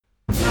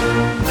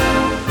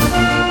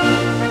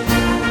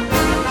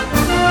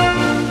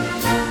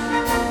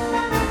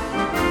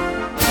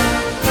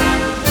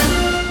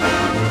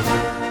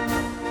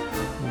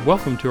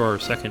Welcome to our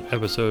second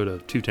episode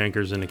of Two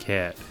Tankers and a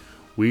Cat.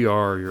 We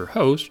are your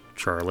hosts,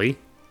 Charlie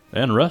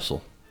and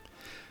Russell.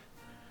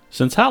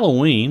 Since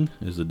Halloween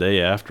is the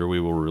day after we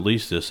will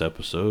release this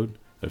episode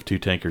of Two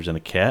Tankers and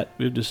a Cat,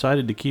 we've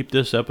decided to keep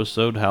this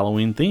episode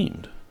Halloween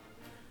themed.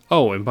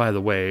 Oh, and by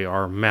the way,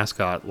 our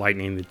mascot,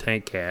 Lightning the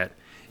Tank Cat,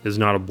 is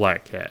not a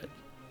black cat,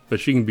 but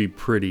she can be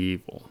pretty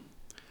evil.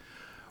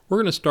 We're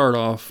going to start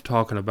off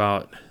talking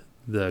about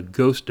the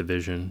Ghost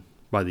Division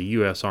by the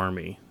U.S.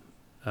 Army.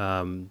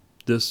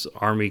 This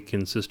army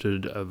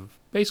consisted of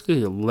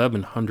basically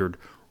 1,100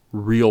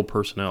 real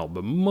personnel,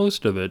 but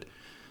most of it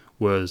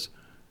was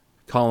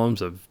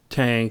columns of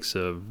tanks,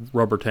 of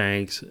rubber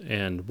tanks,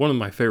 and one of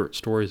my favorite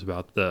stories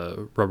about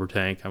the rubber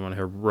tank, I'm going to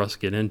have Russ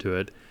get into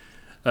it.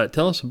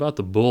 Tell us about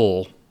the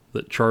bull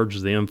that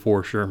charged the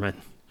M4 Sherman.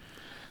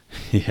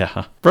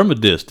 Yeah. From a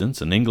distance,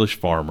 an English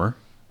farmer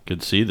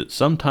could see that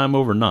sometime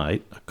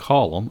overnight, a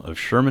column of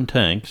Sherman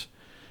tanks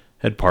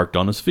had parked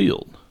on his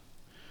field.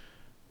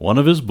 One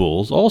of his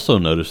bulls also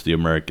noticed the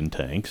American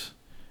tanks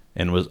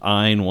and was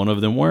eyeing one of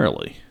them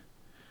warily.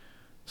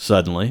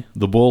 Suddenly,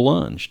 the bull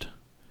lunged.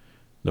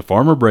 The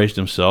farmer braced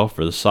himself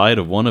for the sight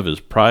of one of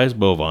his prize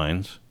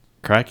bovines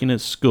cracking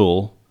its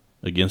skull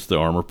against the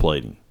armor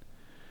plating.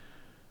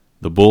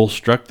 The bull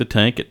struck the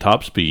tank at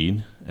top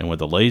speed, and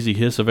with a lazy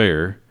hiss of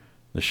air,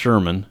 the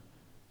Sherman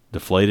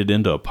deflated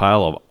into a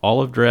pile of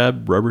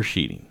olive-drab rubber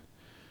sheeting.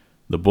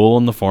 The bull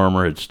and the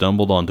farmer had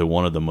stumbled onto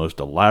one of the most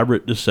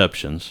elaborate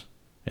deceptions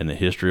in the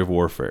history of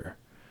warfare,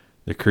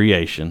 the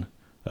creation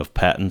of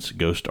Patton's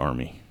Ghost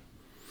Army.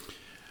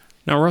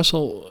 Now,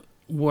 Russell,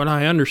 what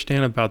I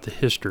understand about the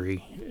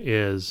history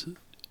is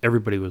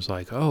everybody was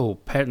like, oh,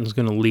 Patton's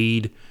going to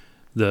lead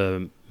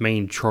the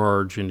main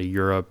charge into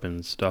Europe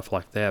and stuff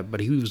like that,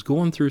 but he was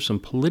going through some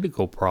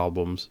political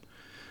problems,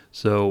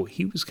 so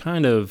he was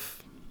kind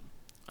of,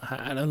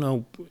 I don't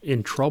know,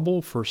 in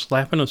trouble for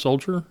slapping a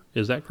soldier.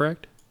 Is that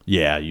correct?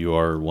 Yeah, you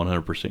are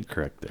 100%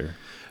 correct there.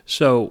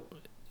 So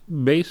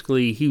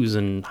basically, he was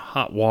in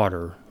hot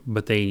water,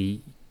 but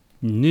they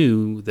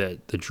knew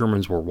that the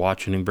Germans were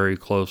watching him very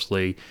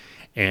closely,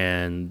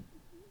 and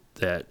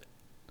that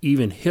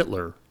even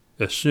Hitler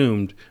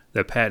assumed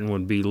that Patton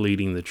would be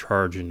leading the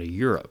charge into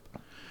Europe.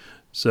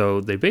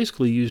 So they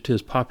basically used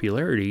his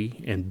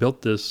popularity and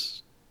built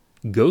this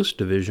Ghost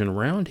Division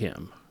around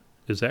him.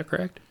 Is that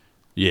correct?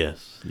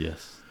 Yes.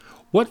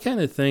 What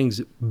kind of things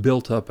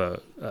built up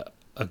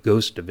a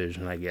Ghost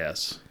Division, I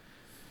guess?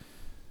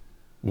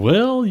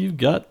 Well, you've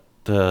got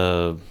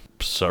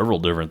several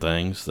different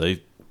things.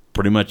 They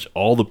pretty much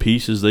all the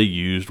pieces they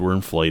used were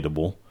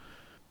inflatable.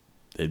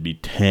 They'd be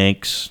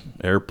tanks,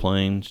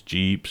 airplanes,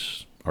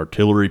 jeeps,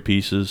 artillery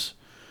pieces.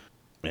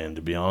 And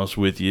to be honest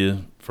with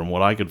you, from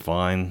what I could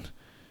find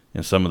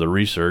in some of the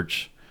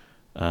research,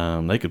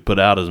 they could put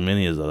out as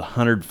many as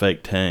 100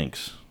 fake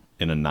tanks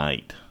in a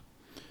night.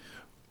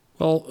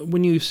 Well,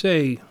 when you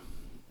say,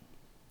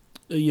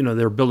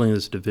 they're building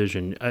this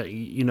division,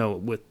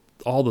 with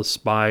all the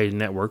spy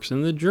networks,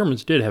 and the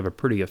Germans did have a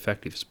pretty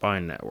effective spy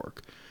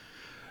network.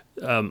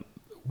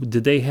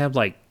 Did they have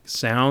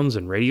sounds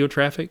and radio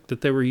traffic that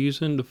they were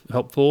using to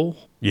help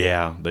fool?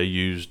 Yeah, they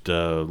used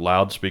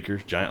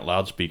loudspeakers, giant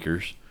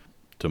loudspeakers,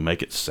 to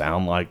make it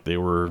sound like they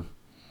were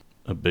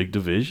a big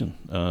division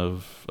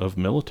of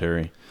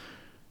military.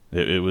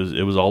 It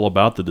was all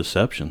about the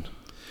deception.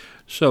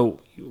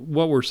 So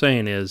what we're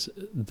saying is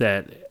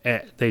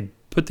that they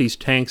put these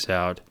tanks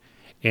out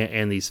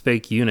and these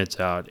fake units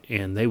out,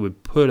 and they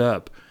would put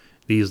up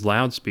these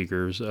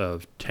loudspeakers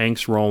of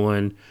tanks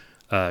rolling,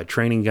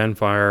 training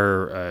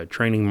gunfire,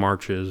 training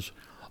marches,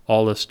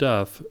 all this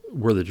stuff,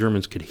 where the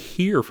Germans could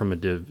hear from a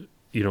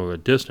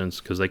distance,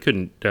 because they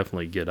couldn't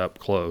definitely get up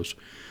close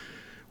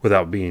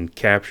without being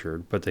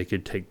captured, but they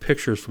could take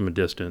pictures from a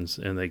distance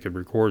and they could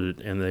record it,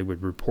 and they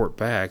would report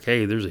back,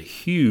 hey, there's a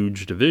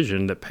huge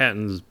division that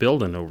Patton's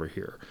building over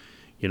here.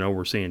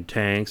 We're seeing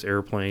tanks,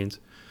 airplanes.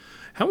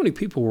 How many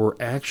people were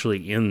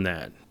actually in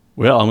that?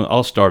 Well,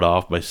 I'll start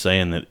off by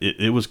saying that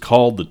it was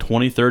called the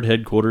 23rd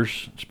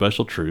Headquarters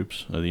Special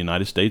Troops of the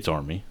United States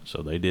Army,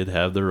 so they did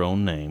have their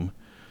own name.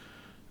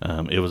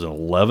 It was an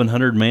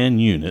 1,100-man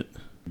unit,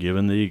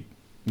 given the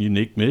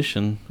unique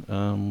mission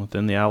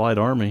within the Allied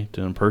Army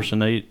to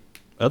impersonate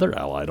other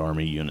Allied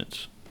Army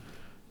units.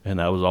 And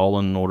that was all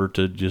in order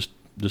to just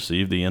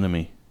deceive the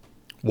enemy.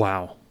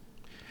 Wow.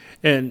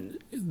 And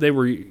they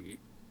were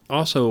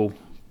also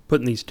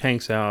putting these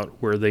tanks out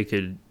where they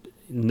could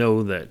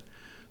know that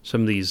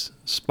some of these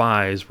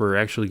spies were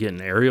actually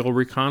getting aerial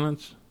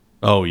reconnaissance.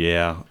 Oh,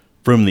 yeah.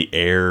 From the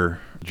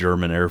air,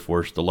 German Air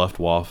Force, the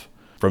Luftwaffe,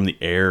 from the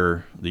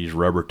air, these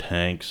rubber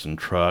tanks and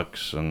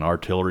trucks and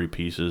artillery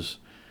pieces,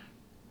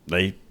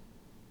 they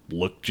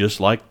look just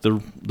like the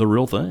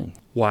real thing.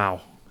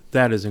 Wow.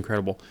 That is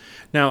incredible.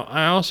 Now,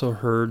 I also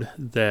heard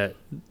that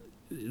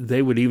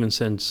they would even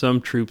send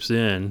some troops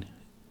in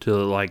to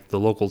the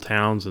local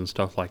towns and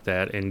stuff like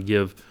that and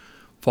give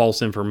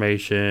false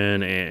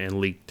information and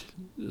leaked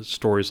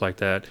stories like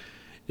that.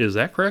 Is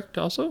that correct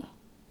also?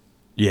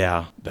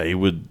 Yeah, they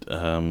would,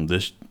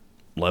 this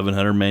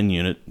 1,100-man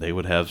unit, they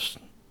would have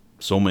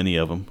so many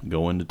of them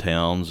go into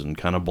towns and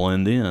kind of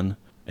blend in,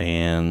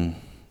 and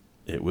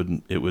it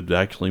would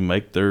actually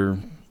make their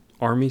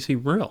army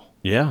seem real.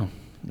 Yeah,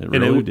 it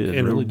really did.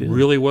 And it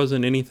really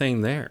wasn't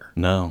anything there.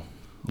 No.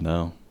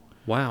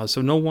 Wow.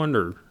 So no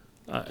wonder,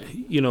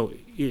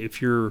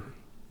 if you're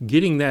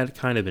getting that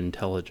kind of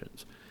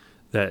intelligence,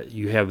 that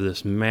you have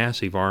this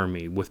massive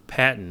army with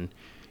Patton,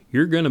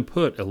 you're going to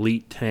put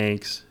elite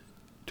tanks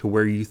to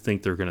where you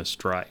think they're going to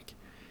strike.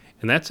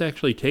 And that's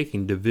actually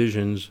taking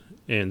divisions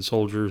and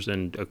soldiers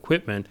and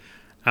equipment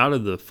out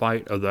of the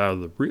fight, out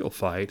of the real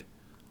fight,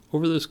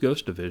 over this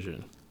Ghost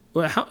Division.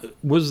 Well, how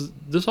was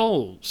this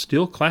all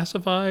still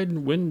classified?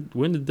 When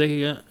did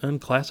they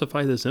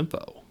unclassify this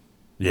info?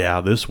 Yeah,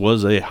 this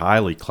was a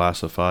highly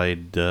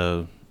classified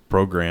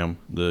program.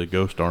 The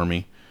Ghost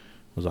Army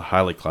was a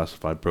highly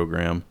classified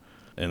program.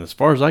 And as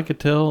far as I could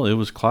tell, it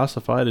was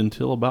classified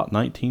until about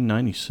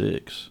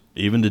 1996.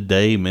 Even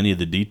today, many of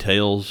the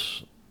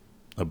details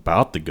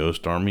about the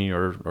Ghost Army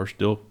are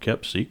still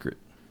kept secret.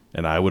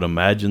 And I would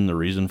imagine the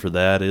reason for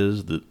that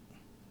is that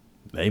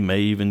they may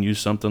even use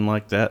something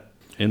like that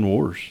in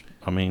wars.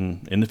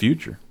 In the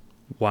future.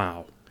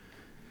 Wow.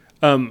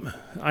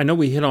 I know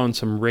we hit on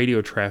some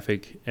radio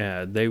traffic.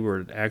 They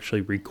would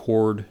actually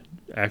record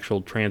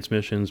actual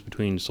transmissions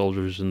between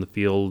soldiers in the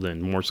field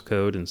and Morse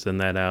code and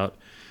send that out.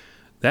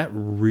 That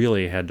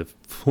really had to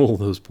fool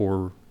those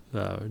poor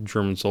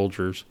German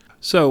soldiers.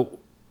 So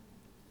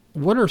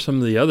what are some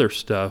of the other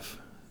stuff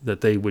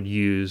that they would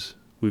use?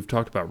 We've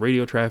talked about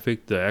radio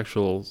traffic, the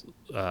actual,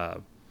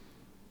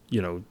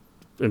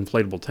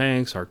 inflatable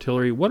tanks,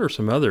 artillery. What are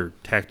some other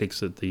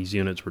tactics that these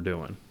units were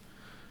doing?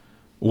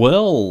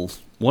 Well,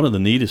 one of the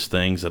neatest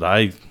things that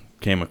I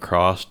came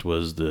across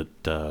was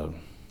that, the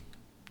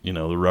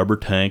rubber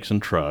tanks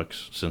and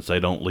trucks, since they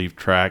don't leave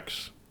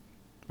tracks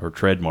or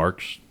tread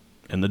marks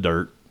in the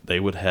dirt, they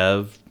would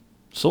have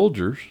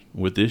soldiers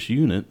with this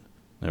unit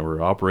that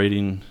were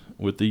operating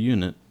with the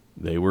unit.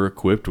 They were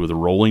equipped with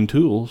rolling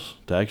tools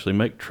to actually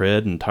make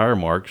tread and tire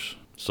marks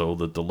so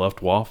that the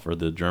Luftwaffe, or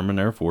the German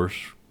Air Force,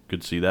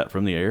 could see that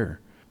from the air.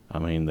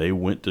 They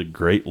went to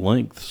great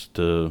lengths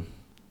to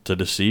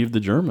deceive the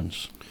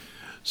Germans.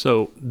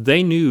 So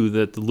they knew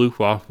that the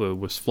Luftwaffe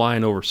was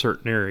flying over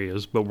certain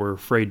areas, but were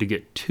afraid to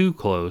get too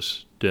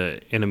close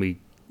to enemy,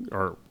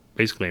 or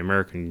basically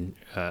American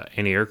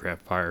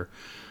anti-aircraft fire.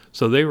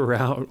 So they were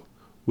out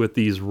with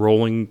these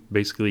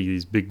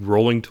big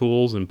rolling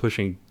tools and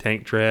pushing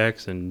tank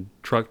tracks and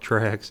truck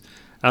tracks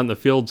out in the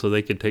field so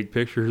they could take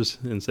pictures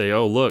and say,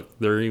 oh, look,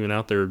 they're even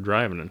out there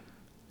driving it.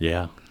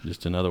 Yeah,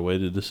 just another way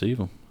to deceive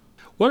them.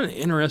 What an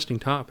interesting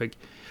topic.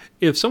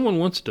 If someone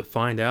wants to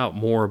find out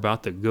more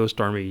about the Ghost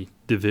Army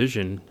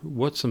Division,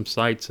 what's some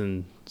sites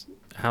and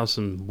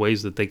some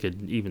ways that they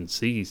could even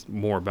see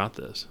more about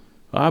this?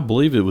 I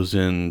believe it was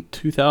in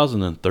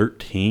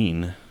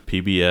 2013,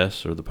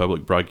 PBS, or the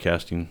Public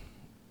Broadcasting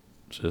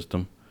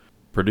System,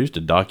 produced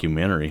a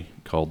documentary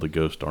called The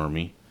Ghost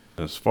Army.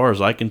 As far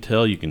as I can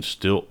tell, you can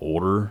still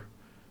order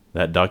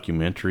that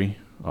documentary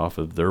off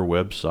of their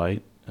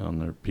website, on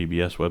their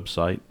PBS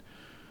website.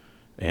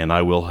 And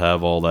I will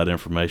have all that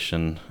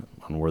information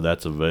on where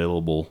that's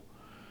available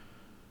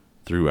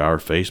through our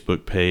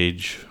Facebook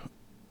page,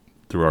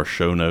 through our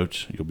show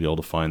notes. You'll be able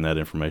to find that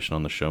information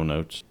on the show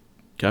notes.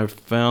 I've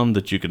found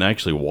that you can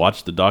actually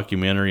watch the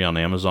documentary on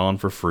Amazon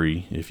for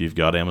free if you've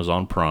got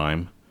Amazon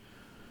Prime,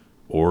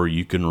 or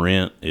you can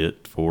rent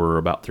it for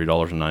about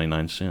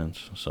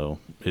 $3.99. So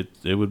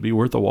it would be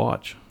worth a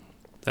watch.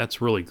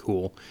 That's really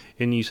cool.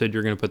 And you said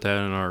you're going to put that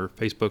in our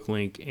Facebook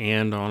link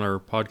and on our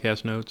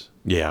podcast notes?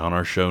 Yeah, on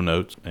our show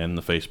notes and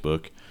the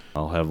Facebook.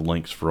 I'll have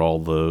links for all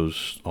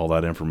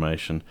that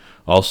information.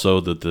 Also,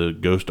 that the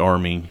Ghost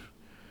Army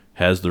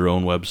has their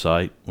own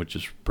website, which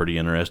is pretty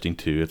interesting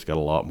too. It's got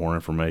a lot more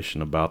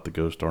information about the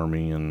Ghost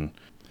Army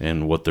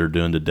and what they're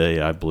doing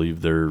today. I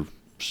believe they're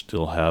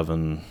still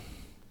having,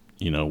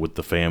 with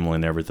the family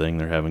and everything,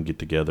 they're having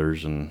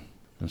get-togethers and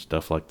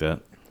stuff like that.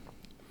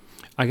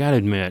 I got to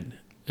admit,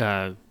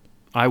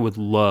 I would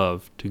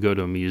love to go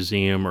to a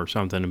museum or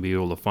something and be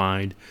able to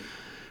find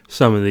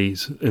some of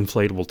these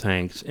inflatable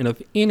tanks. And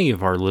if any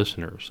of our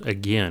listeners,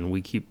 again,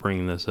 we keep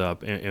bringing this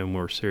up and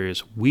we're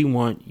serious, we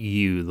want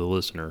you, the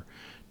listener,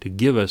 to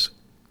give us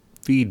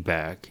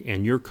feedback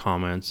and your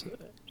comments,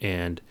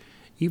 and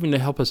even to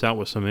help us out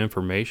with some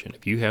information.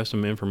 If you have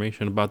some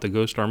information about the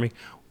Ghost Army,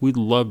 we'd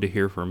love to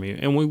hear from you.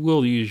 And we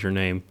will use your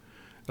name,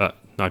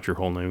 not your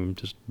whole name,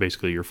 just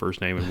basically your first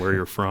name and where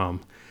you're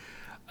from.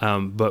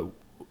 But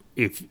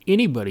if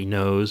anybody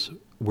knows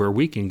where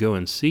we can go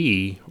and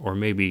see, or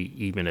maybe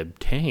even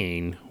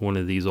obtain, one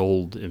of these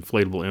old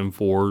inflatable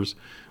M4s,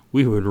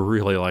 we would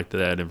really like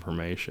that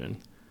information.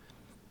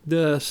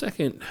 The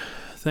second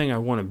thing I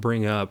want to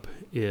bring up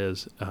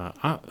is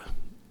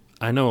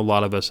I know a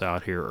lot of us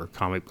out here are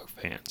comic book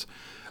fans.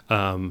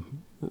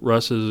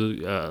 Russ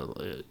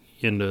is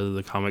into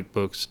the comic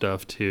book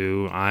stuff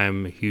too.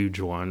 I'm a huge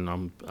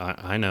one.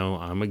 I know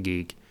I'm a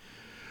geek.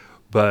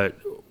 But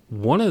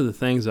one of the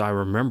things I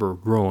remember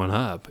growing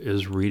up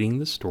is reading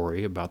the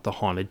story about the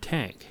haunted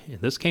tank.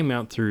 And this came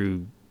out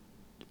through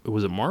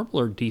was it Marvel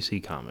or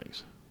DC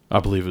Comics? I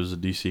believe it was a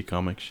DC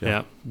Comics.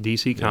 Yeah,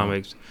 DC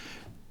Comics.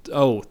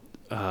 Oh,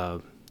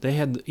 they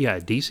had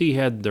DC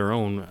had their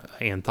own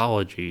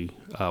anthology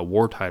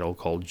war title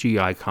called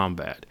GI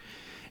Combat,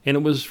 and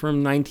it was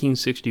from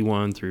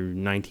 1961 through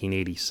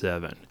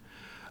 1987.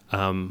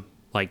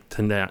 Like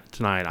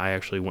tonight, I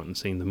actually went and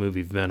seen the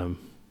movie Venom.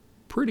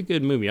 Pretty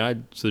good movie.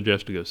 I'd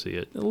suggest to go see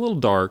it. A little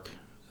dark,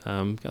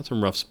 got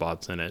some rough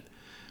spots in it.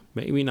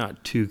 Maybe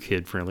not too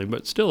kid friendly,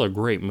 but still a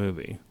great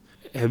movie.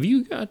 Have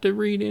you got to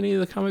read any of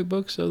the comic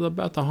books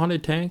about the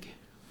haunted tank?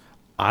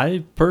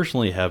 I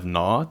personally have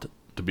not,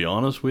 to be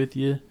honest with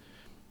you.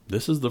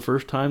 This is the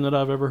first time that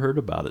I've ever heard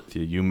about it.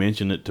 You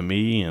mentioned it to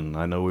me, and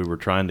I know we were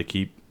trying to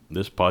keep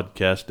this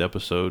podcast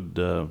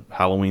episode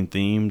Halloween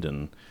themed,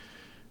 and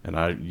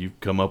you've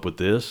come up with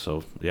this.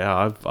 So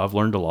yeah, I've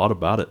learned a lot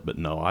about it, but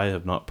no, I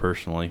have not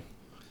personally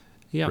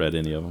read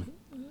any of them.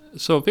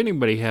 So if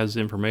anybody has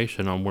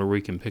information on where we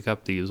can pick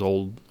up these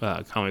old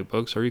comic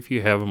books, or if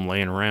you have them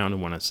laying around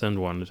and want to send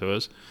one to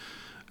us,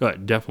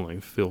 definitely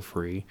feel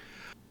free.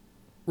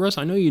 Russ,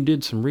 I know you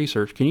did some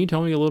research. Can you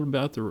tell me a little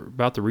about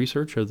the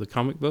research of the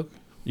comic book?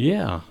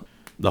 Yeah.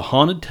 The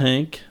Haunted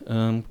Tank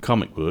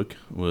comic book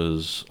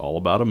was all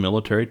about a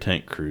military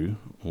tank crew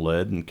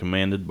led and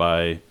commanded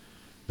by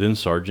then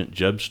Sergeant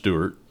Jeb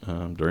Stuart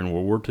during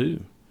World War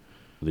II.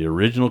 The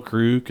original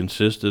crew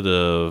consisted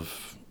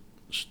of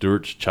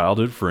Stuart's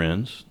childhood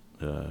friends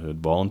who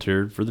had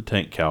volunteered for the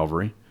tank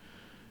cavalry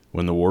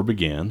when the war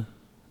began,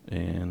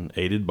 and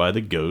aided by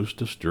the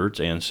ghost of Stuart's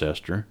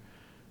ancestor,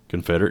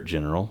 Confederate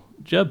General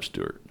Jeb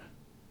Stuart,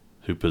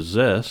 who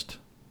possessed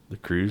the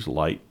crew's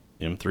light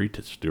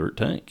M3 Stuart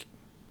tank.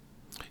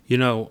 You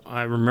know,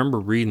 I remember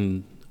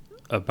reading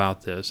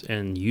about this,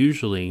 and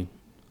usually,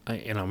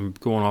 and I'm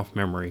going off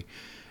memory,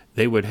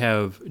 they would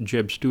have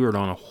Jeb Stuart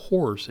on a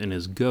horse and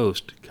his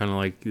ghost, kind of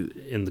like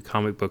in the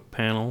comic book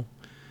panel,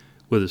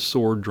 with his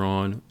sword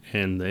drawn,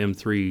 and the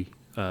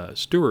M3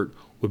 Stuart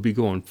would be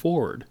going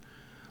forward.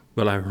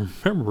 But I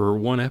remember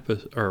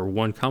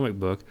one comic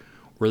book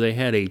where they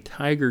had a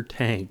Tiger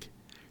tank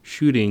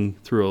shooting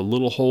through a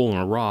little hole in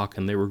a rock,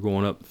 and they were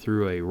going up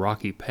through a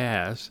rocky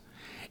pass,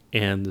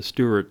 and the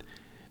Stuart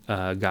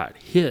got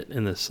hit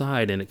in the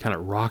side, and it kind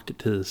of rocked it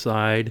to the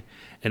side,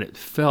 and it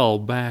fell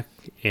back,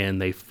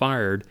 and they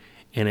fired,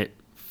 and it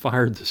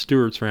fired the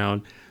Stuart's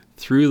round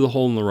through the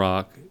hole in the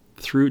rock,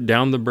 threw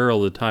down the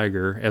barrel of the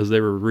Tiger as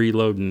they were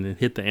reloading, and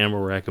hit the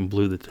ammo rack and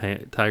blew the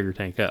Tiger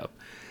tank up.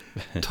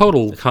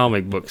 Total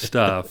comic book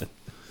stuff.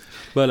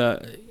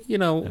 But,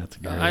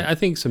 I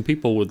think some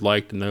people would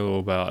like to know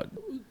about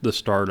the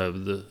start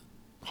of the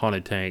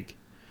Haunted Tank,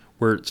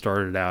 where it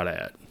started out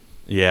at.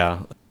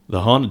 Yeah,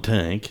 the Haunted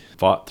Tank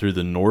fought through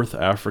the North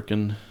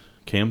African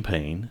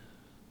campaign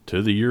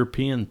to the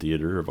European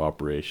theater of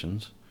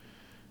operations,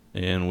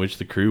 in which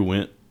the crew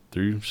went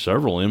through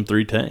several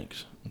M3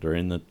 tanks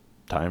during the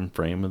time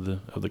frame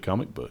of the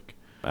comic book.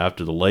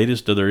 After the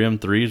latest of their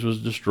M3s was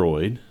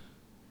destroyed,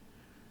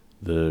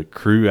 the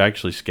crew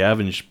actually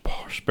scavenged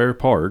spare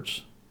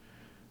parts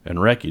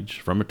and wreckage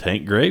from a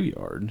tank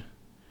graveyard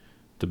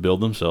to build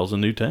themselves a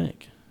new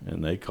tank,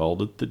 and they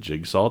called it the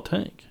Jigsaw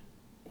Tank,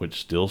 which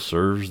still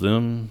serves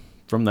them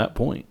from that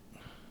point.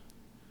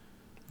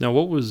 Now,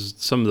 what was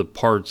some of the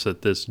parts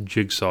that this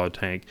Jigsaw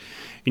Tank,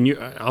 and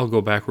I'll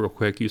go back real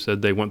quick. You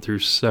said they went through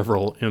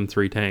several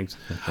M3 tanks.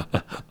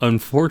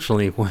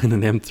 Unfortunately, when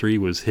an M3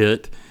 was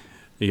hit,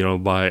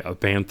 by a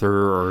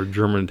Panther or a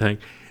German tank,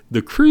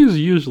 the crews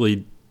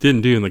usually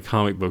didn't do in the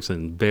comic books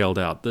and bailed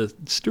out. The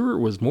Stuart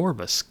was more of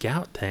a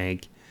scout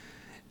tank.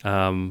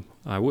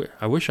 I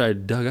wish I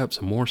had dug up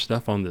some more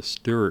stuff on the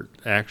Stuart,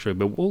 actually,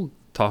 but we'll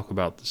talk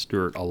about the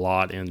Stuart a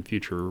lot in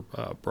future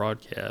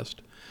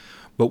broadcast.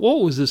 But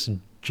what was this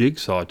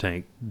Jigsaw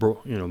Tank,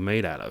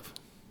 made out of?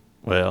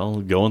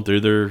 Well, going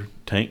through their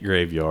tank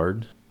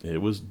graveyard, it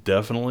was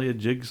definitely a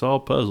jigsaw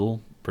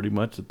puzzle, pretty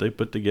much, that they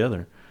put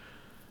together.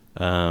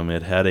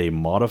 It had a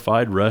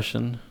modified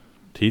Russian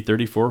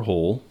T-34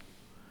 hull,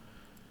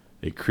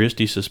 a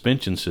Christie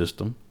suspension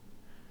system,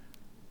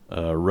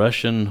 a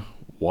Russian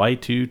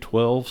Y2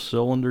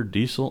 12-cylinder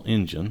diesel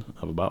engine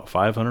of about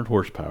 500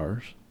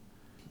 horsepower,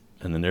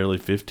 and the nearly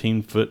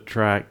 15-foot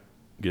track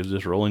gives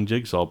this rolling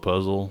jigsaw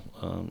puzzle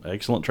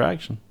excellent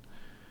traction,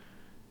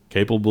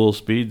 capable of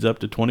speeds up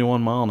to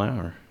 21 mile an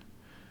hour.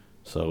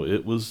 So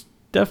it was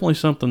definitely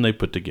something they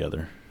put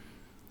together.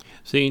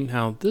 See,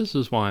 now this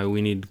is why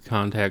we need to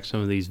contact some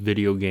of these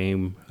video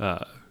game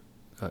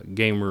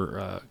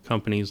gamer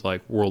companies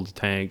like World of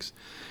Tanks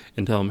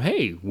and tell them,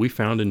 hey, we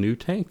found a new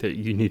tank that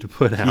you need to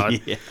put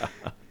out. Yeah.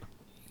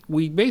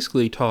 We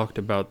basically talked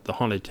about the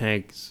Haunted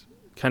Tanks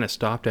kind of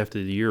stopped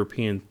after the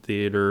European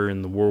theater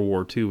and the World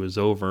War II was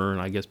over, and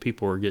I guess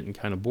people were getting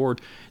kind of bored.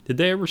 Did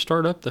they ever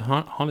start up the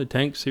Haunted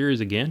Tank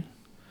series again?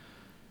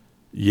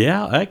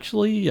 Yeah,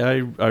 actually, I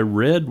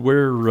read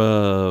where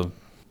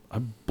I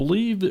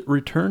believe it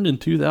returned in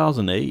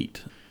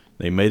 2008.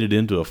 They made it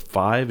into a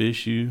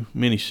 5-issue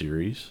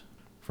miniseries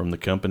from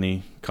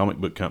the comic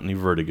book company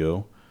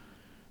Vertigo.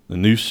 The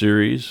new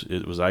series,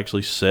 it was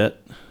actually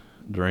set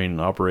during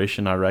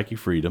Operation Iraqi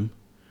Freedom,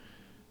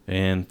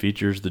 and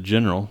features the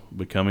general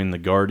becoming the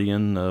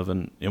guardian of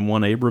an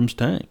M1 Abrams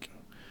tank.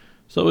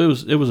 So it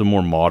was a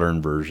more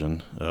modern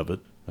version of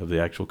the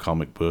actual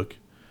comic book.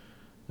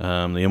 The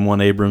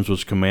M1 Abrams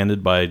was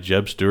commanded by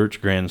Jeb Stuart's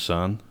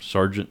grandson,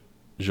 Sergeant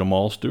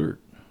Jamal Stewart.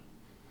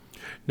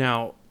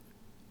 Now,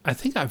 I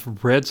think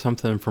I've read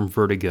something from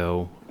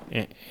Vertigo,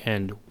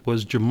 and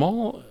was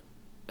Jamal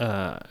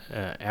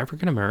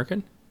African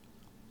American?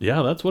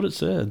 Yeah, that's what it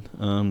said,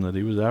 that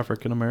he was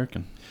African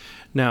American.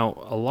 Now,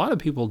 a lot of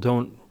people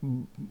don't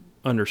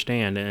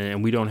understand,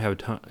 and we don't have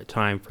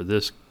time for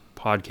this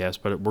podcast,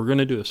 but we're going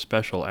to do a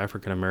special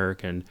African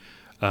American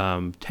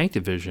tank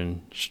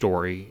division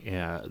story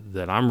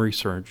that I'm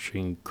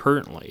researching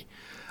currently.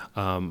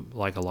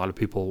 Like a lot of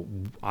people,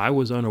 I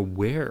was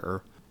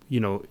unaware.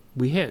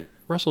 We had,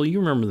 Russell, you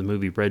remember the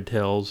movie Red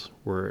Tails,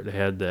 where it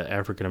had the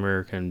African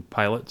American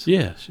pilots?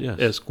 Yes.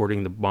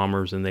 Escorting the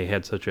bombers, and they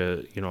had such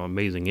a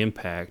amazing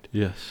impact.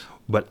 Yes.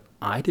 But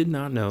I did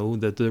not know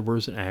that there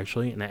was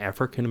actually an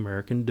African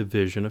American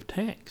division of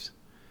tanks,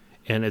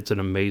 and it's an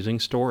amazing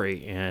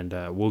story, and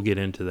we'll get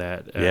into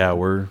that. Yeah,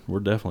 we're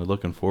definitely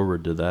looking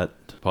forward to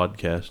that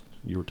podcast.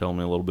 You were telling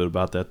me a little bit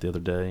about that the other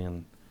day,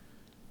 and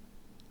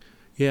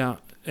yeah,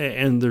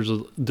 and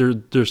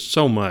there's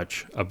so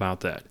much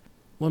about that.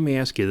 Let me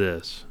ask you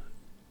this.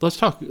 Let's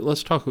talk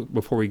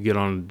before we get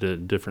on to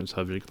different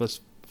subjects. Let's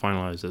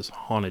finalize this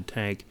haunted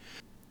tank.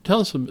 Tell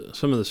us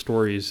some of the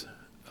stories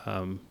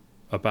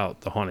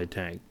about the haunted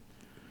tank.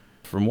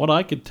 From what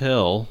I could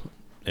tell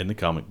in the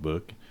comic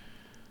book,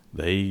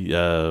 they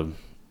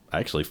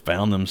actually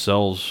found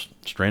themselves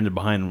stranded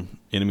behind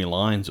enemy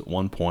lines at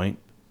one point,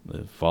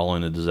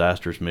 following a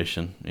disastrous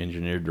mission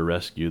engineered to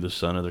rescue the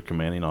son of their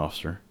commanding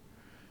officer,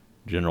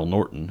 General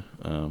Norton,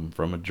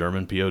 from a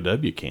German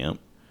POW camp,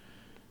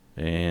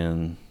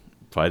 and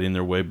fighting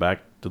their way back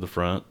to the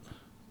front.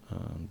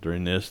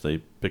 During this, they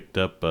picked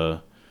up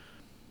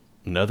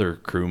another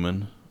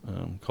crewman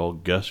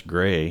called Gus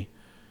Gray,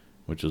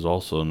 which is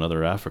also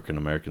another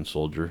African-American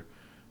soldier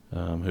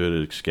who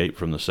had escaped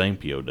from the same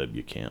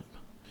POW camp.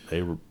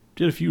 They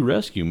did a few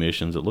rescue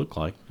missions, it looked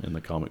like, in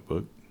the comic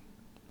book.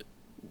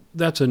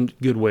 That's a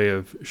good way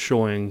of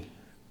showing,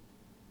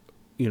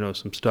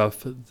 some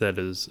stuff that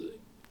is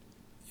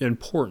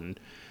important,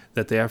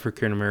 that the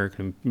African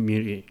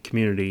American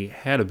community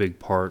had a big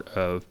part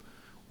of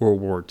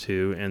World War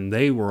II, and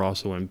they were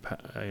also in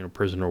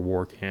prisoner of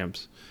war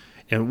camps.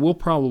 And we'll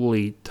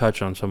probably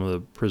touch on some of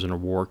the prisoner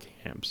of war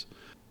camps.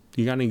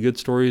 You got any good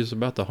stories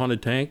about the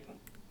haunted tank?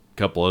 A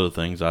couple other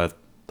things I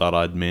thought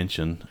I'd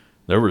mention.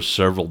 There were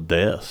several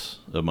deaths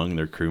among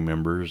their crew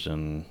members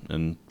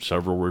and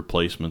several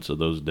replacements of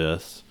those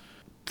deaths.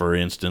 For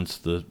instance,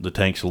 the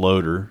tank's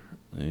loader,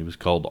 he was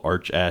called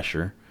Arch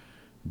Asher,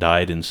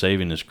 died in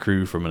saving his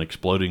crew from an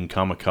exploding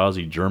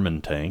kamikaze German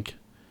tank.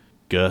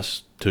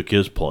 Gus took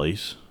his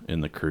place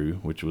in the crew,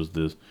 which was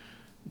the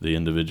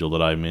individual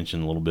that I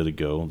mentioned a little bit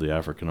ago, the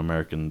African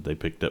American they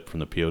picked up from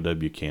the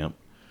POW camp.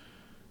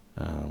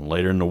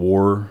 Later in the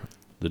war,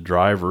 the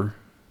driver,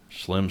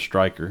 Slim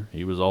Stryker,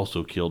 he was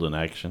also killed in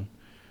action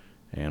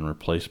and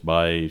replaced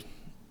by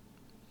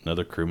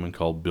another crewman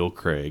called Bill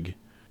Craig.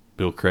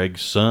 Bill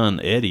Craig's son,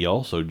 Eddie,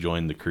 also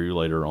joined the crew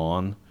later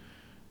on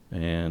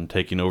and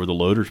taking over the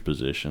loader's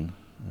position,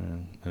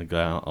 and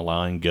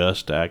allowing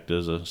Gus to act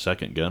as a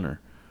second gunner.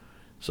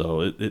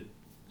 So it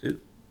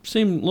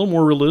seemed a little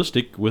more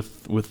realistic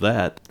with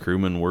that.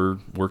 Crewmen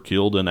were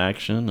killed in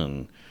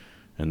action,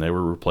 and they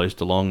were replaced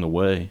along the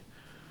way.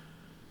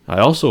 I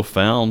also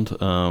found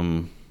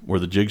where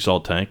the Jigsaw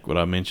tank, what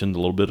I mentioned a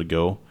little bit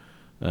ago,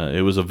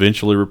 it was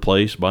eventually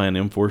replaced by an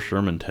M4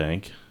 Sherman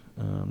tank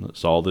that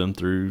saw them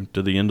through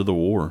to the end of the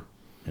war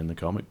in the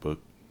comic book.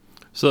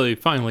 So they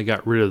finally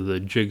got rid of the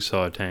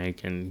Jigsaw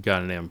tank and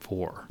got an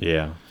M4.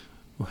 Yeah.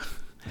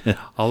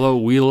 Although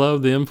we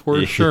love the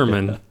M4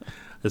 Sherman,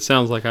 it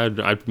sounds like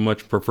I'd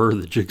much prefer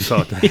the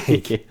Jigsaw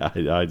tank. Yeah,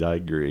 I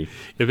agree.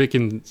 If it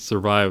can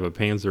survive a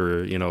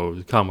Panzer,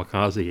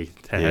 kamikaze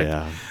attack.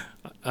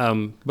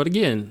 Yeah. But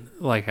again,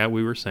 like how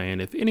we were saying,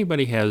 if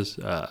anybody has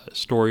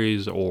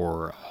stories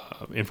or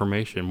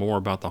information more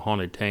about the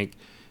Haunted Tank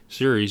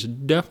series,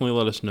 definitely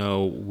let us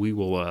know. We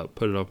will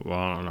put it up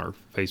on our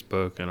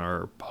Facebook and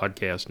our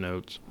podcast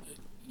notes.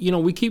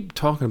 We keep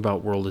talking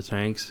about World of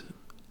Tanks.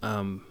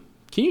 Can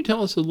you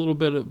tell us a little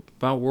bit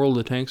about World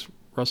of Tanks,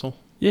 Russell?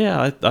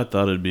 Yeah, I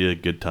thought it'd be a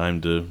good time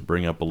to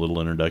bring up a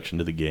little introduction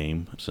to the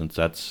game, since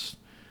that's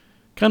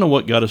kind of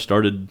what got us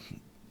started,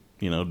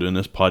 doing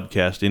this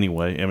podcast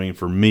anyway. I mean,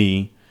 for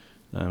me,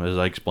 as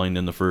I explained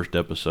in the first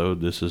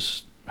episode, this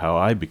is how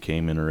I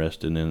became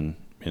interested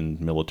in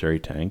military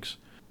tanks,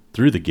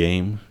 through the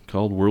game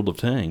called World of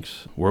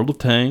Tanks. World of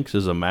Tanks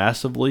is a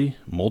massively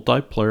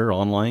multiplayer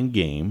online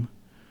game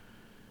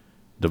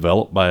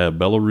developed by a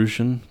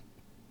Belarusian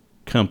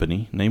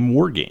company named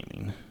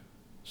Wargaming.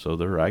 So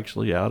they're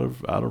actually out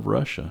of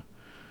Russia.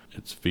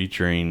 It's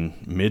featuring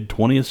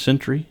mid-20th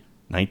century,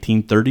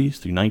 1930s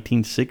through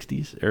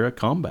 1960s era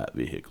combat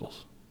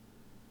vehicles.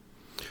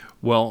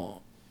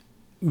 Well,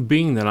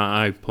 being that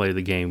I play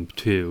the game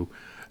too,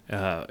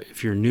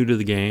 if you're new to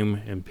the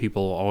game and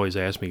people always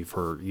ask me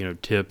for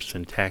tips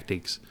and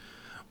tactics,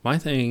 my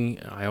thing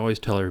I always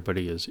tell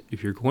everybody is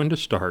if you're going to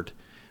start,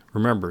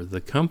 remember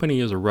the company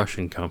is a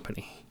Russian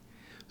company,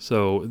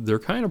 so they're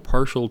kind of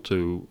partial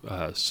to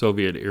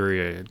Soviet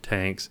era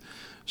tanks.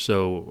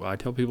 So I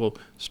tell people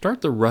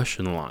start the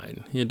Russian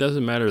line. It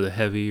doesn't matter the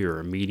heavy or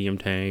a medium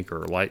tank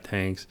or light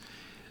tanks.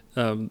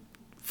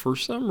 For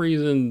some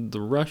reason,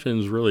 the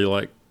Russians really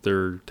like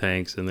their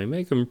tanks, and they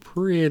make them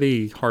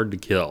pretty hard to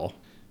kill.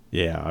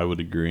 Yeah, I would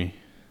agree.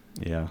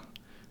 Yeah,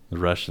 the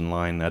Russian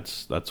line.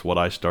 That's what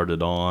I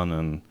started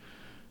on,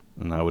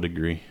 and I would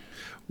agree.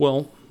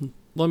 Well,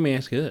 let me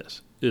ask you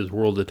this: is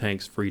World of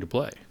Tanks free to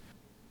play?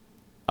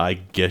 I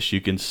guess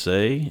you can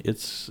say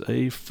it's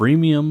a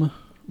freemium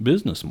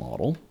business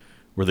model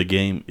where the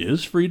game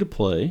is free to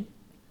play,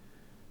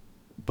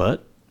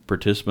 but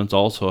participants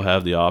also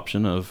have the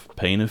option of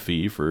paying a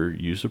fee for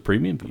use of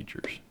premium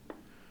features.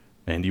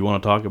 And do you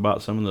want to talk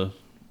about some of the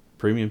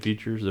premium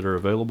features that are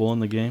available in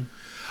the game?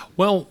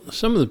 Well,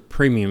 some of the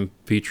premium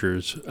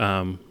features,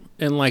 and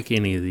like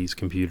any of these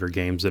computer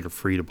games that are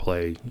free to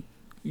play,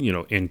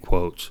 in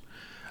quotes,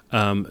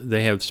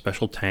 they have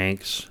special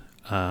tanks,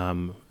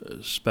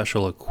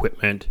 special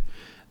equipment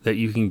that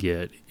you can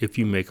get if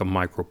you make a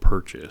micro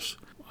purchase.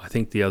 I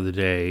think the other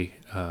day,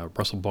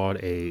 Russell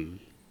bought a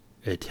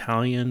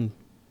Italian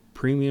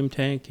premium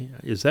tank.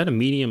 Is that a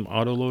medium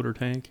autoloader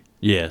tank?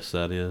 Yes,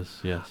 that is.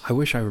 Yes. I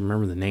wish I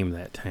remember the name of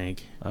that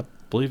tank. I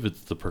believe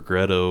it's the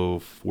Progredo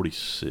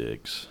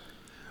 46.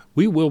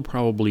 We will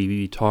probably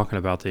be talking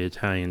about the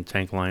Italian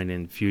tank line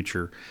in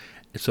future.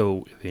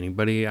 So if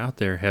anybody out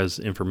there has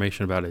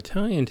information about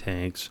Italian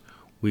tanks,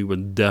 we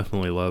would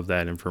definitely love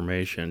that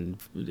information,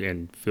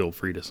 and feel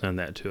free to send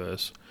that to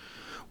us.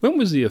 When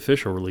was the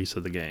official release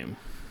of the game?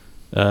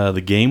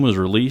 The game was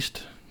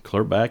released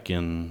clear back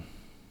in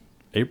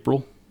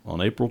April,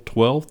 on April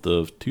 12th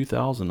of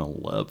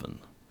 2011.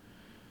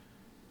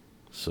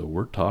 So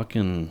we're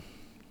talking...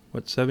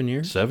 What, 7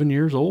 years? 7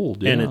 years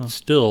old, yeah. And it's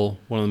still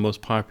one of the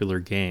most popular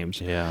games.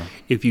 Yeah.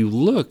 If you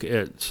look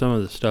at some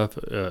of the stuff,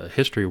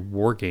 history of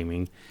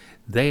wargaming,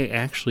 they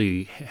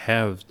actually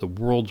have the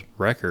world's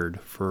record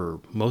for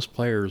most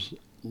players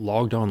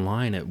logged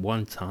online at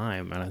one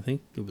time, and I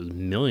think it was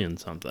million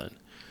something.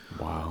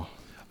 Wow.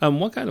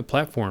 What kind of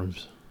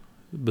platforms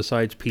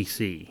besides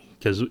PC?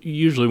 Because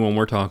usually when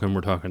we're talking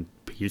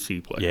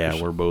PC players. Yeah,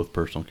 we're both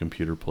personal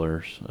computer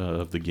players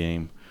of the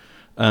game.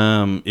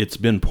 It's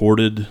been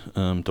ported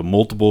to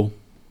multiple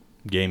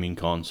gaming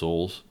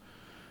consoles.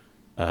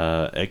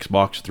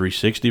 Xbox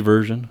 360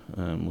 version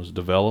was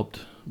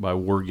developed by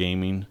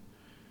Wargaming,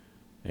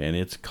 and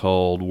it's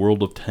called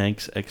World of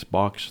Tanks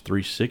Xbox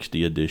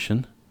 360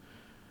 Edition.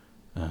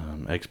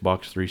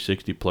 Xbox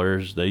 360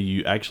 players,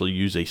 they actually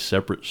use a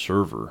separate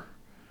server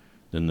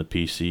than the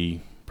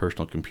PC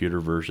personal computer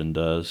version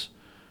does,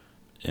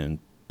 and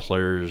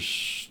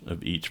players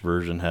of each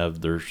version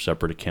have their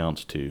separate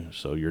accounts too,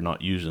 so you're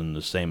not using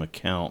the same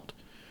account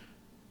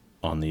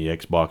on the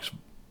Xbox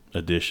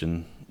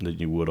edition that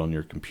you would on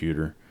your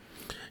computer.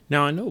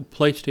 Now, I know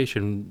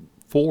PlayStation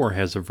 4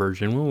 has a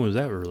version. When was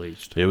that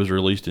released? It was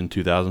released in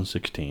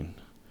 2016.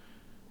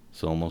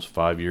 So almost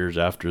 5 years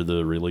after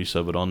the release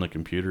of it on the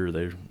computer,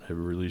 they have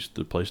released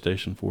the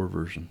PlayStation 4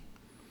 version.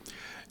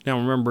 Now,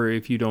 remember,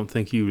 if you don't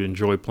think you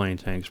enjoy playing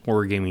tanks,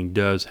 Wargaming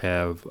does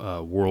have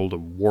World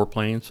of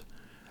Warplanes,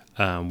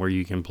 where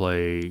you can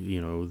play,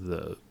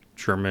 the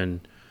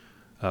German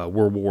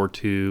World War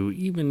II,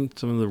 even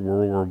some of the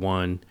World War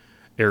I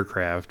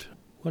aircraft.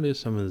 What is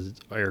some of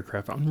the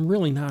aircraft? I'm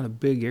really not a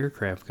big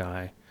aircraft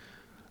guy.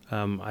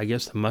 I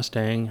guess the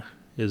Mustang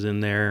is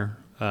in there.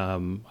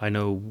 I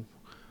know,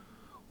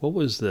 what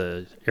was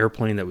the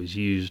airplane that was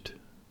used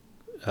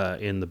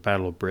in the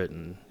Battle of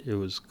Britain? It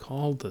was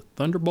called the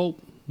Thunderbolt?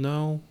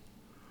 No?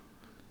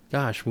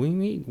 Gosh, we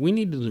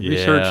need to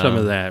research some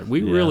of that.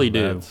 We really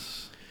do.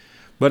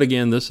 But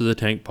again, this is a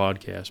tank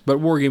podcast. But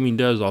Wargaming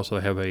does also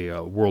have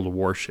a World of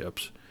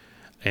Warships.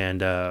 And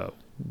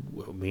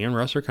me and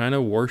Russ are kind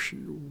of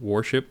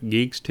warship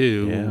geeks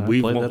too. Yeah, I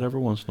play that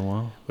every once in a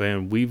while.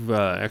 And we've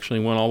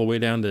actually went all the way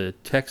down to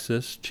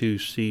Texas to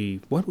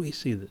see, what did we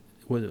see?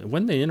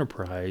 When the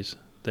Enterprise,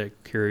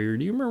 that carrier,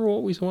 do you remember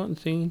what we went and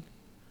seen?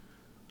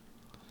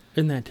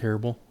 Isn't that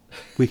terrible?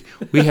 We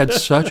had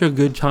such a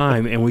good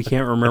time, and we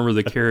can't remember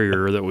the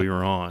carrier that we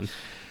were on.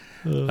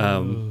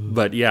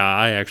 But yeah,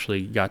 I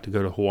actually got to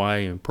go to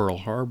Hawaii and Pearl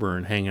Harbor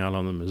and hang out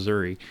on the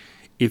Missouri.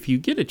 If you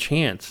get a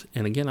chance,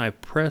 and again, I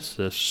press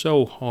this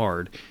so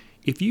hard,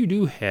 if you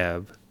do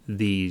have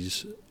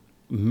these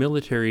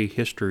military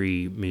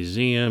history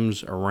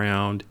museums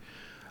around,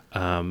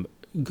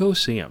 go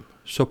see them,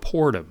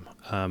 support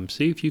them,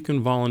 see if you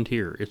can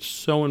volunteer. It's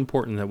so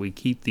important that we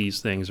keep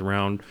these things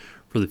around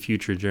for the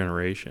future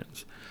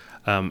generations.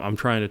 I'm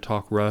trying to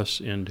talk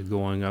Russ into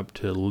going up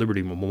to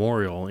Liberty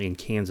Memorial in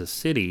Kansas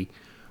City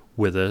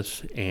with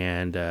us,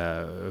 and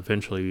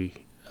eventually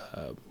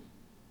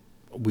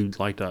we'd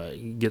like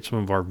to get some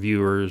of our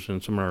viewers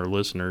and some of our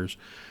listeners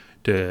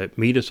to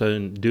meet us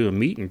and do a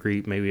meet and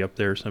greet maybe up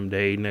there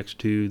someday next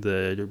to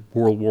the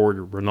World War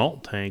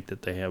Renault tank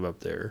that they have up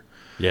there.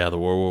 Yeah, the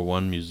World War I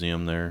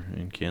museum there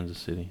in Kansas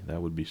City.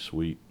 That would be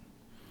sweet.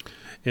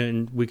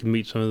 And we can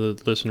meet some of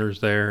the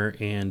listeners there,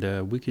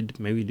 and we could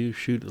maybe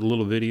shoot a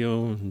little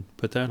video and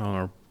put that on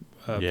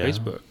our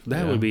Facebook.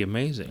 That would be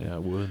amazing. Yeah,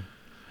 it would.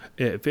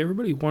 If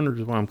everybody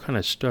wonders why I'm kind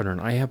of stuttering,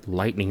 I have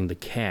Lightning the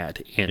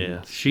cat,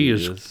 and she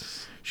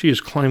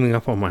is climbing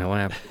up on my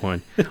lap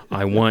going,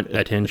 I want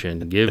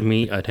attention. Give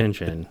me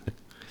attention.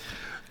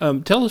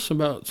 Tell us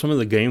about some of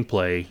the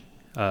gameplay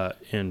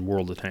in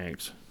World of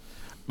Tanks.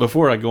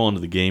 Before I go on to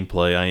the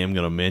gameplay, I am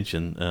going to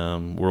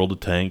mention World of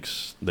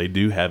Tanks. They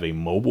do have a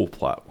mobile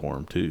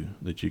platform, too,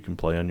 that you can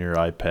play on your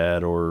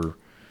iPad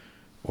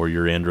or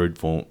your Android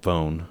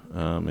phone.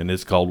 And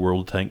it's called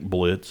World of Tank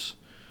Blitz.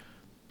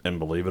 And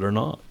believe it or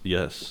not,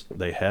 yes,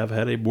 they have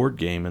had a board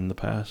game in the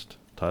past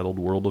titled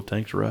World of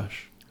Tanks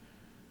Rush.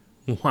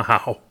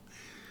 Wow.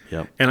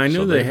 Yep. And I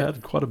knew they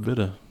had quite a bit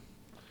of...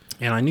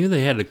 And I knew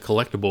they had a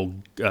collectible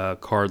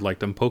card like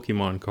them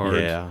Pokemon cards.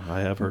 Yeah,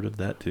 I have heard of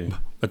that, too.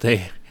 But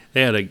they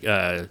had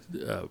a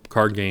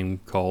card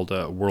game called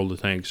World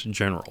of Tanks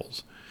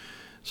Generals.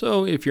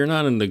 So if you're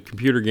not into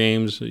computer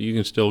games, you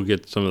can still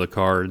get some of the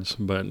cards,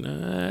 but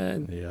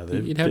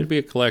you'd have to be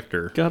a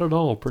collector. Got it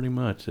all, pretty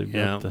much.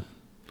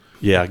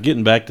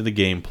 Getting back to the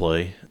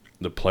gameplay,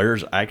 the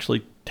players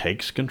actually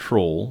takes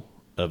control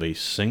of a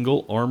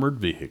single armored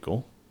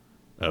vehicle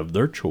of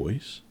their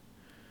choice,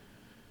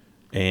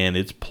 and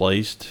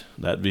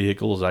that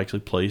vehicle is actually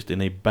placed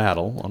in a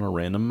battle on a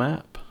random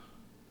map.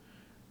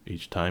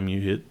 Each time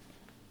you hit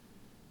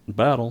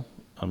battle,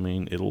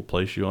 it'll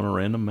place you on a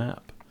random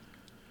map.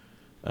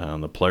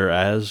 The player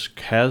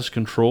has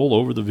control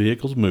over the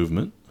vehicle's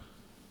movement,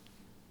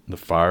 the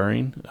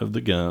firing of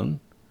the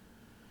gun,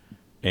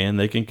 and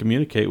they can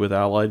communicate with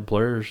allied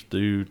players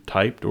through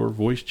typed or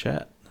voice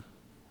chat.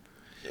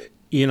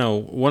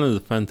 One of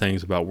the fun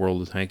things about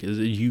World of Tank is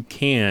that you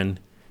can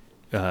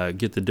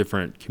get the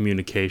different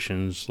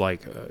communications.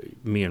 Like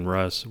me and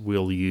Russ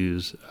will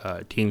use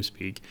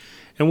TeamSpeak,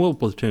 and we'll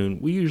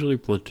platoon. We usually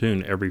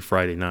platoon every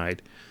Friday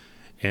night,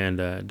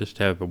 and just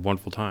have a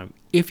wonderful time.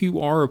 If you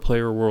are a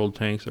player of World of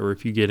Tanks, or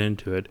if you get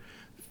into it,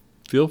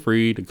 feel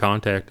free to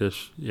contact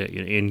us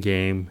in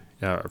game.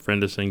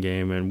 Friend us in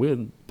game, and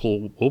we'll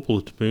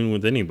platoon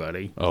with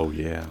anybody. Oh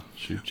yeah,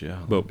 shoot, yeah,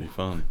 that'll be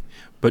fun.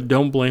 But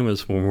don't blame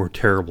us when we're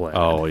terrible at it.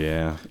 Oh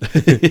yeah,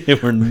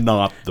 we're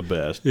not the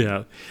best.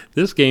 Yeah,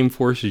 this game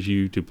forces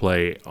you to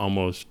play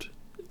almost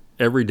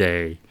every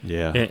day.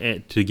 Yeah,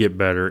 and to get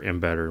better and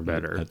better and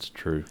better. That's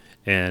true.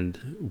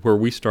 And where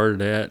we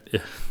started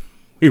at,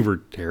 we were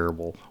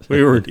terrible.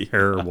 We were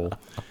terrible.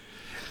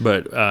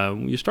 But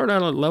you start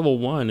out at level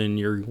 1, and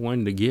you're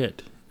going to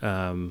get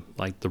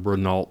like the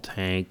Renault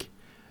tank.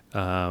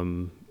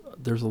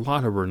 There's a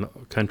lot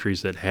of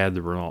countries that had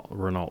the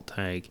Renault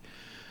tank.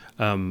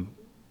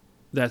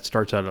 That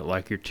starts out at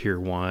like your tier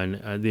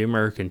 1. The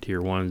American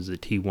tier 1 is the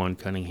T1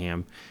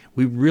 Cunningham.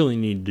 We really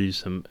need to do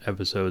some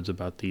episodes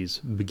about these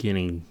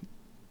beginning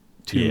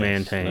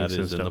two-man tanks. That is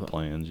and stuff. In the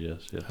plans. Yes.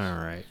 All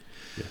right.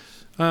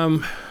 Yes.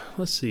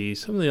 Let's see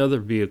some of the other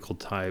vehicle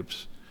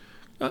types.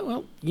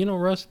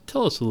 Russ,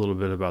 tell us a little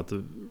bit about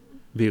the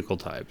vehicle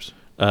types.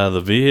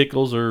 The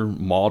vehicles are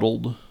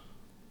modeled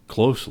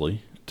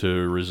closely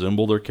to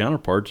resemble their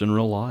counterparts in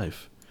real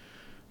life.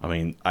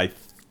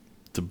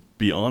 To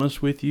be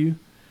honest with you,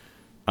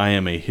 I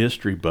am a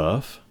history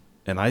buff,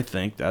 and I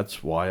think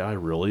that's why I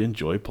really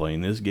enjoy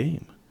playing this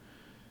game.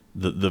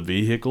 The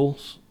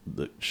vehicles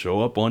that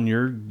show up on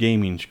your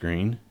gaming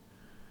screen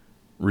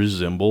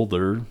resemble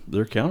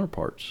their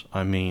counterparts.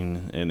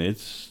 And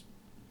it's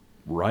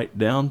right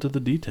down to the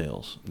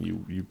details.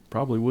 You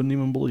probably wouldn't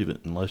even believe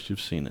it unless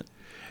you've seen it.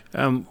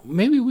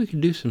 Maybe we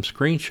could do some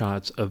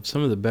screenshots of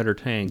some of the better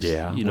tanks.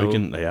 Yeah,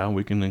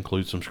 we can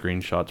include some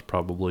screenshots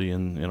probably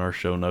in our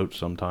show notes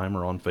sometime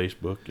or on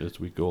Facebook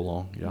as we go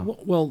along. Yeah.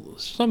 Well,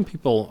 some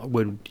people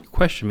would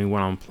question me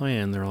when I'm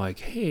playing. They're like,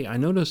 "Hey, I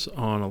notice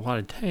on a lot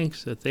of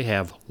tanks that they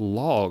have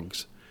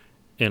logs,"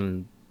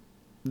 and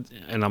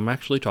I'm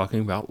actually talking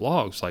about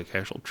logs, like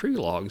actual tree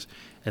logs.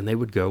 And they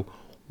would go,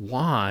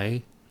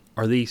 "Why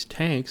are these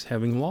tanks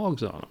having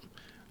logs on them?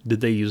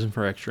 Did they use them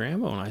for extra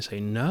ammo?" And I say,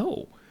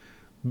 "No."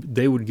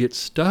 They would get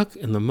stuck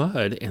in the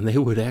mud, and they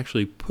would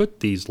actually put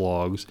these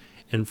logs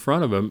in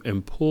front of them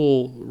and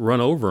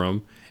run over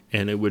them,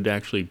 and it would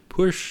actually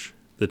push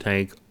the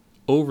tank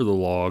over the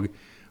log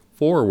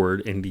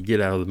forward and to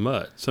get out of the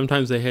mud.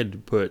 Sometimes they had to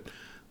put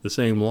the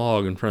same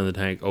log in front of the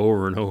tank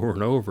over and over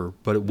and over,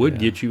 but it would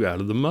get you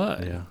out of the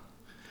mud. Yeah.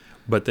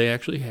 But they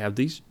actually have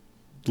these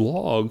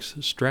logs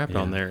strapped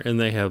on there, and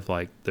they have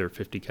like their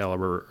 50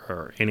 caliber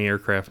or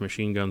anti-aircraft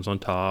machine guns on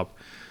top.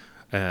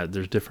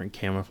 There's different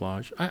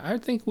camouflage. I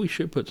think we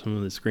should put some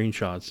of the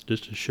screenshots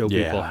just to show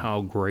people how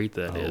great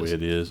that is. Oh,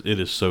 it is. It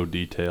is so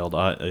detailed.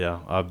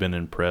 I've been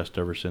impressed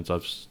ever since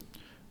I've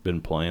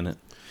been playing it.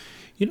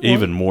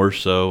 Even more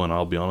so, and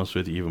I'll be honest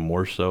with you, even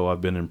more so,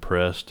 I've been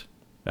impressed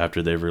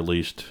after they've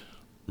released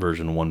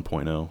version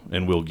 1.0,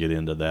 and we'll get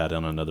into that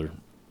on another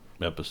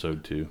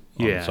episode too.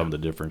 On Yeah. some of the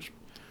difference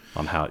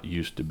on how it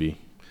used to be.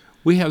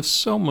 We have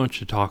so much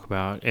to talk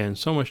about and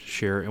so much to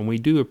share, and we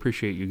do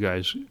appreciate you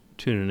guys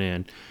tuning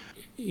in.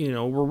 You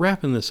know, we're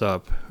wrapping this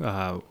up.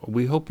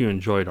 We hope you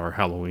enjoyed our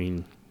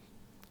Halloween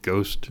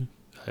ghost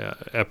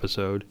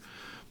episode.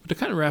 But to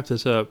kind of wrap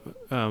this up,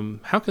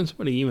 how can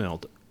somebody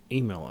email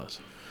us?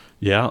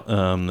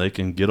 Yeah, they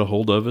can get a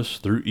hold of us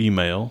through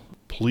email.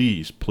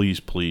 Please, please,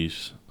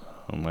 please.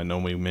 I know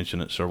we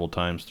mention it several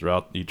times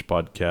throughout each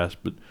podcast,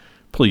 but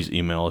please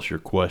email us your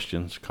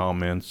questions,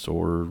 comments,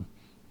 or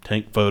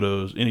tank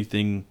photos,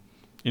 anything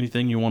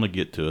you want to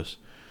get to us.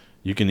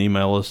 You can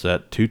email us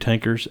at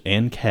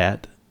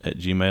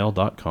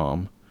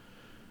twotankersandcat@gmail.com.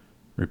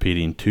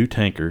 Repeating,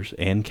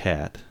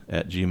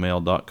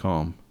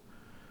 twotankersandcat@gmail.com.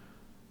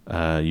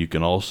 You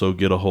can also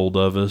get a hold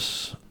of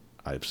us.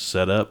 I've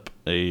set up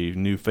a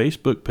new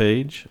Facebook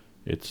page.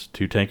 It's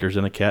Two Tankers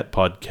and a Cat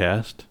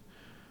Podcast.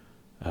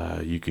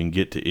 You can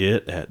get to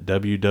it at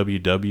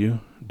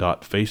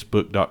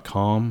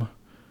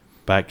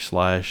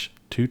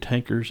www.facebook.com/Two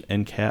Tankers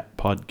and Cat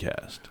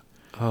Podcast.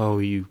 Oh,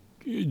 you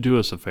do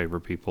us a favor,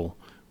 people.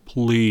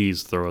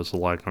 Please throw us a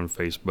like on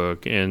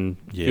Facebook, and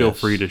feel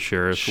free to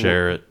share us.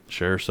 Share it.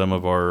 Share some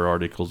of our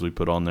articles we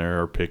put on there,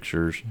 our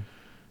pictures.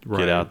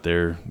 Right. Get out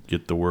there.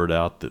 Get the word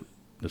out that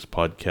this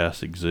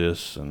podcast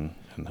exists and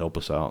help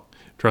us out.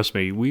 Trust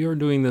me, we are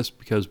doing this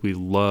because we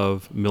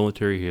love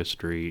military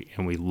history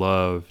and we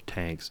love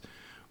tanks.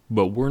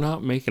 But we're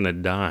not making a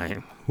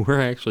dime.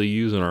 We're actually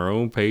using our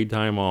own paid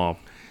time off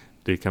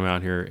to come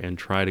out here and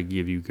try to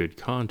give you good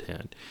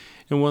content.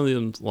 And one of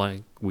them,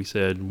 like we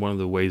said, one of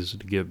the ways to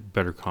get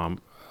better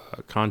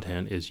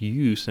content is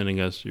you sending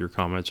us your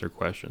comments or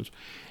questions.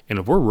 And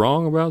if we're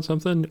wrong about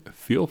something,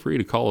 feel free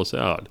to call us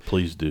out.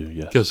 Please do,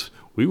 yes. Because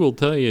we will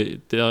tell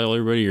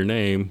everybody your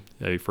name,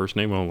 first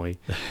name only,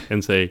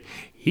 and say,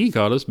 he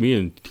caught us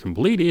being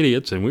complete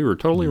idiots and we were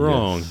totally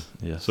wrong.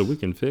 Yes. So we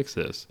can fix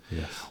this.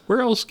 Yes. Where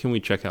else can we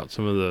check out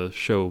some of the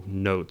show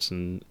notes?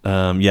 And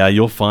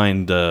you'll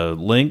find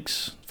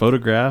links,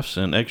 photographs,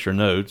 and extra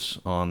notes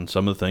on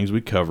some of the things we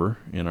cover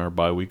in our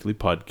bi-weekly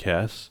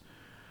podcasts.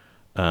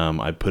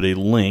 I put a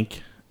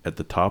link at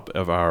the top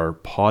of our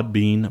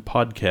Podbean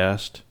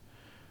podcast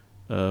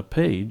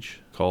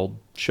page called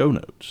Show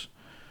Notes.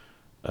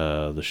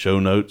 The show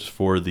notes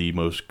for the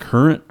most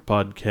current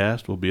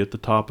podcast will be at the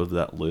top of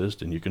that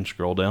list, and you can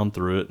scroll down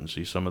through it and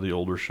see some of the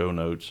older show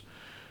notes.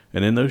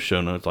 And in those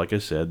show notes, like I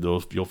said,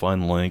 you'll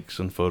find links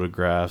and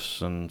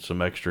photographs and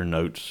some extra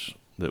notes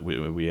that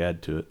we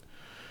add to it.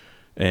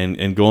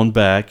 And going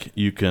back,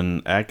 you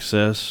can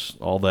access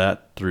all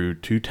that through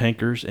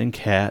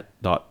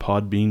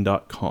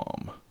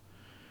twotankersandcat.podbean.com.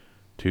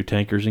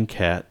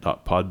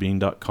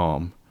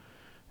 twotankersandcat.podbean.com.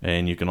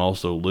 And you can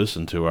also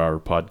listen to our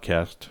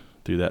podcast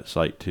through that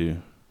site too.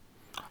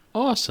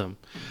 Awesome.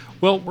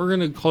 Well, we're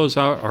going to close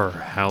out our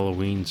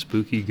Halloween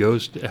spooky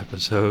ghost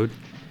episode.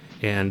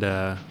 And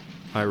I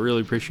really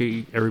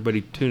appreciate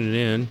everybody tuning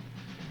in.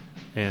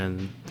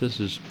 And this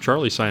is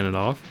Charlie signing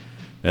off.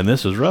 And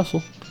this is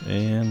Russell.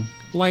 And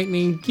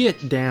Lightning,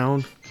 get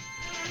down.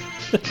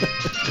 yeah,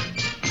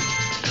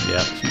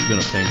 she's been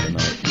a pain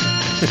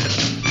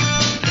tonight.